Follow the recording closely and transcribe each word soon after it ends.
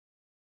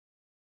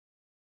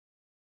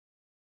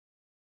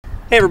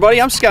Hey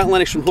everybody, I'm Scott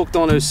Lenox from Hooked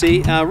on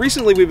OC.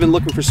 Recently we've been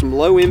looking for some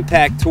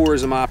low-impact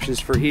tourism options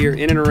for here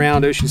in and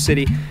around Ocean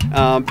City.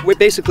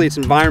 Basically it's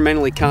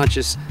environmentally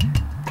conscious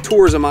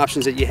tourism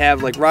options that you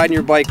have, like riding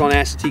your bike on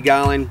Assateague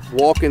Island,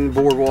 walking the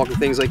boardwalk and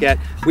things like that.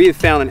 We have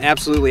found an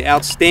absolutely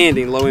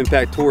outstanding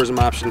low-impact tourism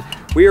option.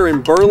 We are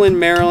in Berlin,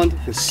 Maryland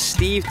with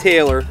Steve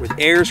Taylor with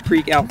Ayers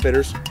Creek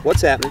Outfitters.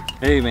 What's happening?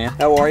 Hey man.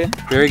 How are you?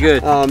 Very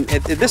good.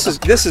 This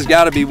has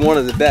got to be one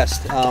of the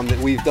best that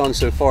we've done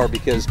so far,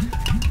 because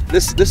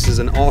this is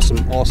an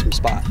awesome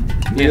spot.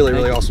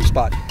 Really awesome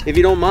spot. If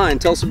you don't mind,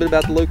 tell us a bit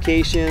about the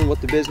location,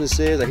 what the business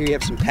is. I hear you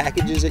have some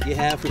packages that you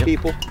have for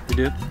people. We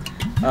do.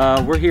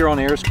 We're here on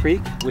Ayers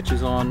Creek, which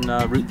is on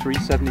Route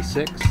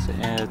 376,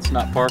 and it's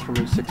not far from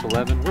Route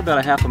 611. We're about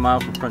a half a mile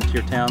from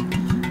Frontier Town.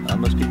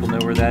 Most people know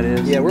where that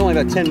is. Yeah, we're only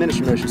about 10 minutes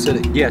from Ocean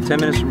City. Yeah, 10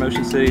 minutes from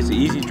Ocean City. It's an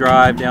easy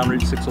drive down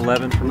Route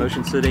 611 from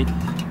Ocean City.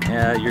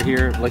 You're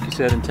here, like you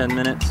said, in 10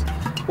 minutes.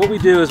 What we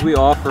do is we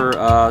offer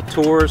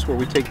tours where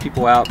we take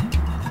people out.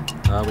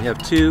 We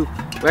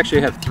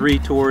actually have 3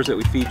 tours that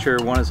we feature.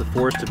 One is a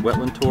forested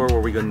wetland tour where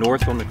we go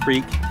north on the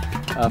creek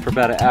for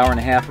about an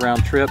hour-and-a-half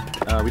round trip.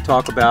 We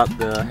talk about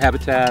the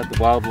habitat,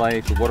 the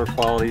wildlife, the water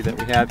quality that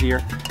we have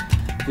here.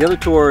 The other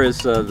tour is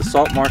the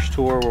Salt Marsh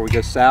tour where we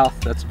go south.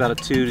 That's about a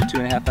 2 to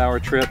 2.5 hour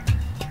trip.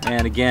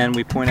 And again,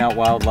 we point out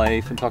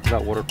wildlife and talk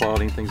about water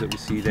quality and things that we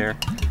see there.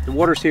 The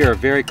waters here are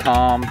very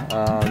calm,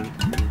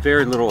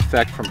 very little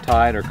effect from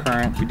tide or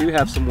current. We do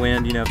have some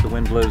wind, you know, if the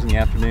wind blows in the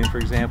afternoon, for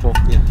example.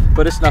 Yeah.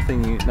 But it's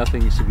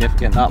nothing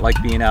significant, not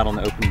like being out on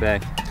the open bay.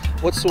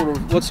 What sort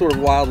of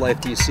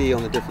wildlife do you see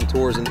on the different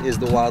tours, and is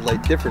the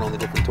wildlife different on the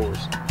different tours?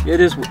 It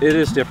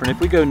is different.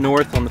 If we go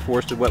north on the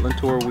forested wetland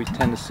tour, we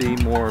tend to see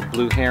more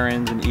blue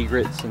herons and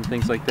egrets and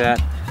things like that.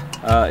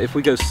 If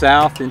we go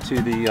south into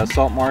the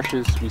salt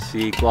marshes, we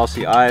see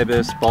glossy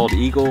ibis, bald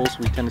eagles.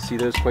 We tend to see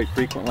those quite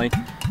frequently,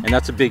 and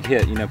that's a big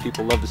hit. You know,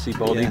 people love to see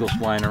bald eagles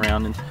flying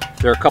around, and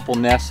there are a couple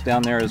nests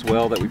down there as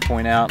well that we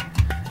point out.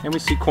 And we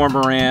see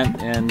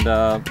cormorant and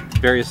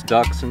various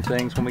ducks and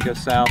things when we go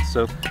south.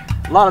 So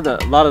a lot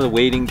of the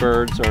wading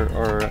birds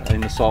are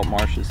in the salt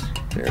marshes.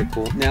 Very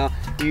cool. Now,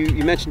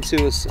 you mentioned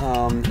to us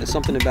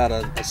something about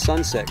a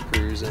sunset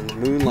cruise and the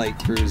moonlight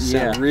cruise.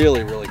 Yeah. Sound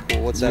really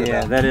cool. What's that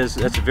about? Yeah,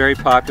 that's a very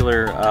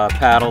popular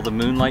paddle, the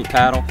moonlight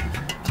paddle.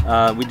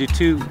 We do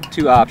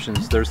two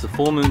options. There's the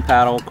full moon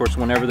paddle. Of course,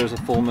 whenever there's a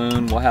full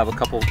moon, we'll have a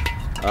couple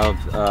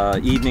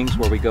of evenings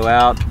where we go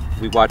out,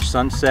 we watch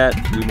sunset,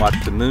 we watch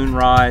the moon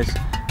rise,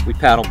 we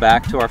paddle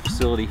back to our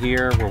facility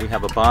here where we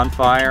have a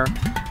bonfire,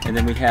 and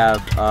then we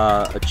have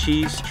a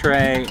cheese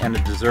tray and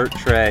a dessert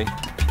tray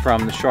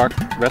from the Shark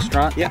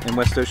restaurant in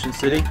West Ocean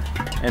City.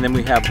 And then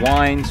we have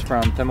wines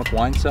from Pembroke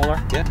Wine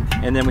Cellar. Yeah.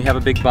 And then we have a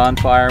big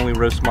bonfire and we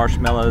roast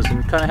marshmallows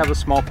and kind of have a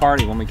small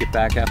party when we get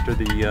back after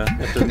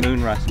the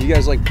moonrise. You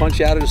guys like punch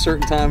out at a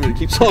certain time and it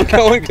keeps on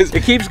going? Cause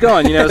it keeps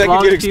going, you know. That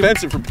can get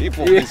expensive for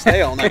people who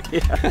stay all night.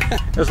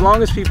 As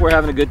long as people are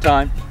having a good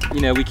time,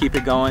 you know, we keep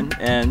it going,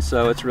 and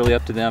so it's really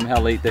up to them how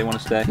late they want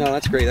to stay. No,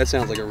 that's great. That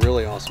sounds like a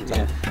really awesome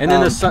time. Yeah. And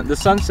then the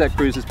sunset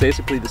cruise is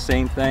basically the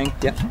same thing,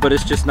 but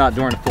it's just not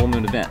during a full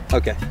moon event.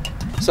 Okay.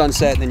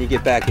 Sunset, and then you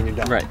get back and you're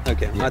done. Right.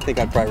 Okay. Yeah. I think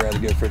I'd probably rather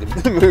go for the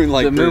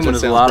moonlight cruise. The moon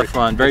is a lot of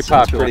fun. Very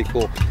popular. Pretty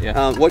cool.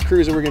 Yeah. What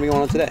cruise are we going to be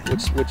going on today?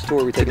 Which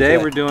tour are we taking today?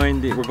 We're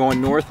going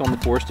north on the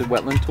forested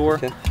wetland tour.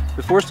 Okay.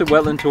 The forested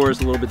wetland tour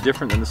is a little bit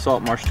different than the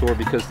salt marsh tour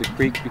because the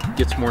creek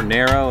gets more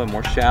narrow and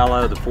more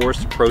shallow. The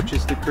forest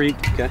approaches the creek,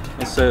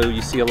 and so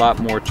you see a lot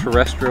more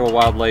terrestrial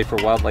wildlife or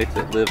wildlife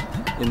that live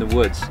in the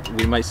woods.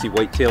 We might see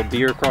white-tailed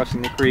deer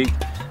crossing the creek.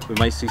 We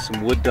might see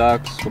some wood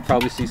ducks. We'll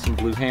probably see some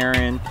blue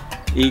heron,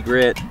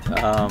 egret,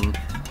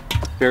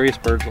 various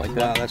birds like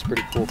that. Wow, that's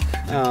pretty cool.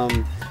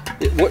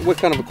 What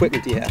kind of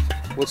equipment do you have?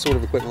 What sort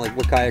of equipment? Like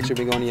what kayaks are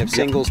we going? You have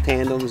singles,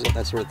 tandems,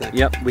 that sort of thing?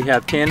 Yep, we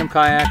have tandem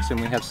kayaks and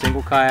we have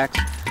single kayaks.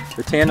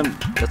 The tandem,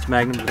 that's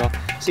Magnum's dog.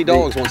 See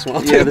dogs once in a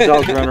while. Yeah, the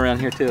dogs run around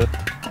here too.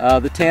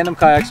 The tandem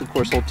kayaks, of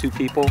course, hold 2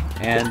 people,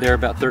 and they're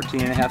about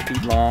 13.5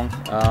 feet long.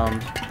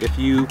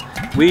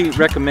 We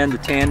recommend the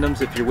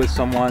tandems if you're with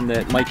someone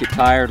that might get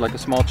tired, like a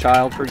small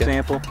child, for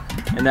example,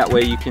 and that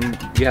way you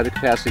have the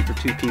capacity for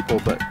 2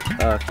 people, but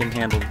can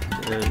handle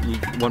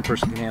one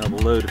person can handle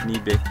the load if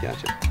need be.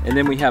 Gotcha. And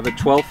then we have a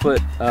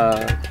 12-foot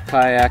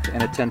kayak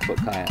and a 10-foot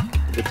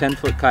kayak. The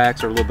 10-foot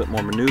kayaks are a little bit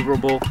more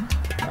maneuverable.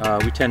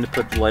 We tend to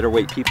put lighter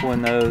weight people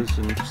in those,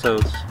 and so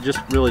it's just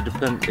really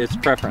it's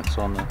preference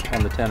on the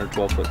 10 or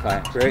 12-foot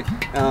kayaks. Great.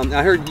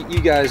 I heard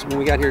you guys, when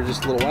we got here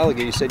just a little while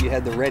ago, you said you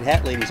had the red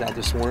hat ladies out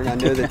this morning. I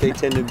know that they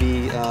tend to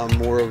be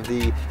more of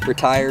the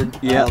retired,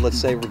 let's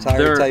say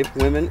retired type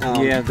women.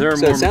 Yeah, they're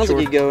so more it sounds mature.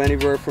 Like you go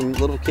anywhere from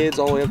little kids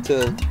all the way up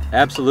to...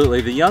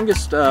 Absolutely. The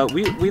youngest,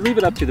 we leave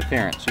it up to the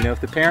parents. You know,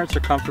 if the parents are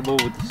comfortable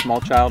with the small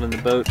child in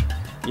the boat,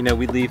 you know,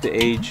 we leave the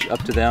age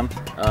up to them.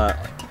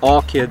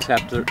 All kids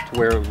have to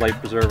wear a life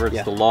preserver.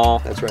 It's the law.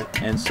 That's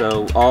right. And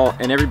so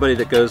everybody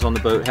that goes on the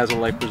boat has a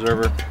life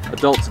preserver.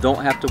 Adults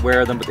don't have to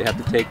wear them, but they have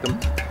to take them.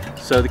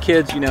 So the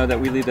kids, you know, that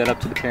we leave that up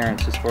to the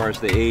parents as far as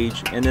the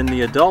age, and then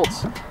the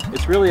adults,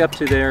 it's really up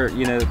to their,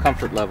 you know,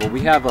 comfort level.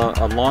 We have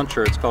a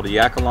launcher. It's called a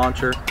Yakka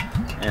launcher,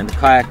 and the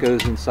kayak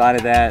goes inside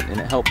of that, and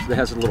it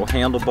has a little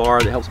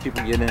handlebar that helps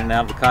people get in and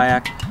out of the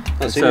kayak.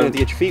 Oh, so you don't have to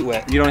get your feet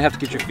wet. You don't have to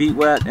get your feet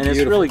wet, and it's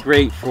really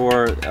great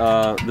for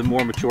the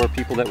more mature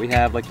people that we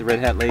have, like the red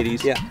hat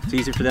ladies. Yeah. It's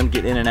easy for them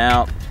to get in and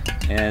out,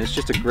 and it's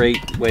just a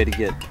great way to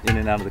get in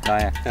and out of the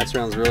kayak. That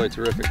sounds really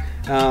terrific.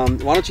 Why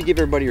don't you give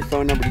everybody your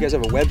phone number? Do you guys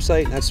have a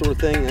website and that sort of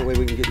thing? That way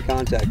we can get in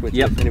contact with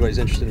you if anybody's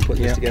interested in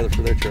putting this together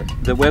for their trip.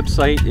 The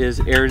website is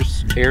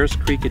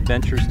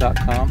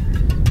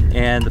AyersCreekAdventures.com,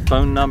 and the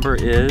phone number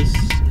is,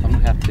 I'm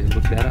going to have to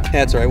look that up.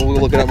 That's all right. We'll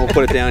look it up. We'll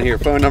put it down here.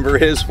 Phone number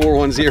is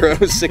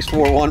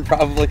 410-641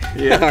 probably.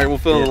 Yeah. All right, we'll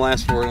fill in the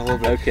last four in a little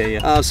bit. Okay,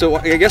 yeah. So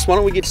I guess why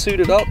don't we get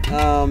suited up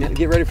and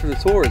get ready for the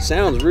tour. It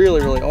sounds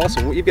really, really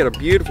awesome. You've got a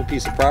beautiful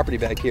piece of property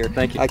back here.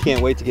 Thank you. I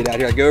can't wait to get out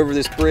here. I go over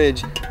this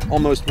bridge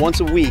almost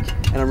once a week,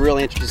 and I'm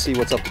really interested to see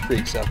what's up the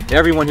creek. So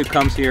everyone who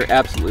comes here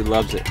absolutely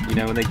loves it. You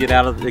know, when they get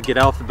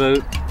off the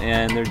boat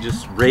and they're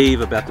just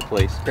rave about the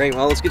place. Great.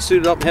 Well, let's get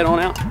suited up and head on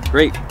out.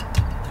 Great.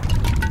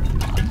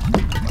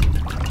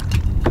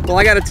 Well,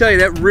 I got to tell you,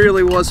 that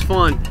really was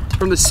fun.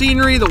 From the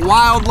scenery, the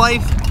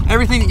wildlife,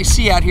 everything that you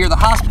see out here, the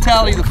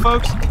hospitality, the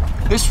folks,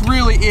 this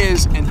really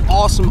is an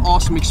awesome,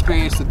 awesome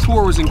experience. The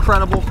tour was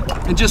incredible.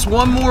 And just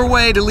one more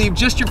way to leave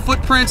just your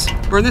footprints,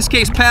 or in this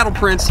case, paddle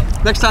prints,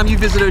 next time you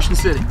visit Ocean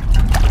City.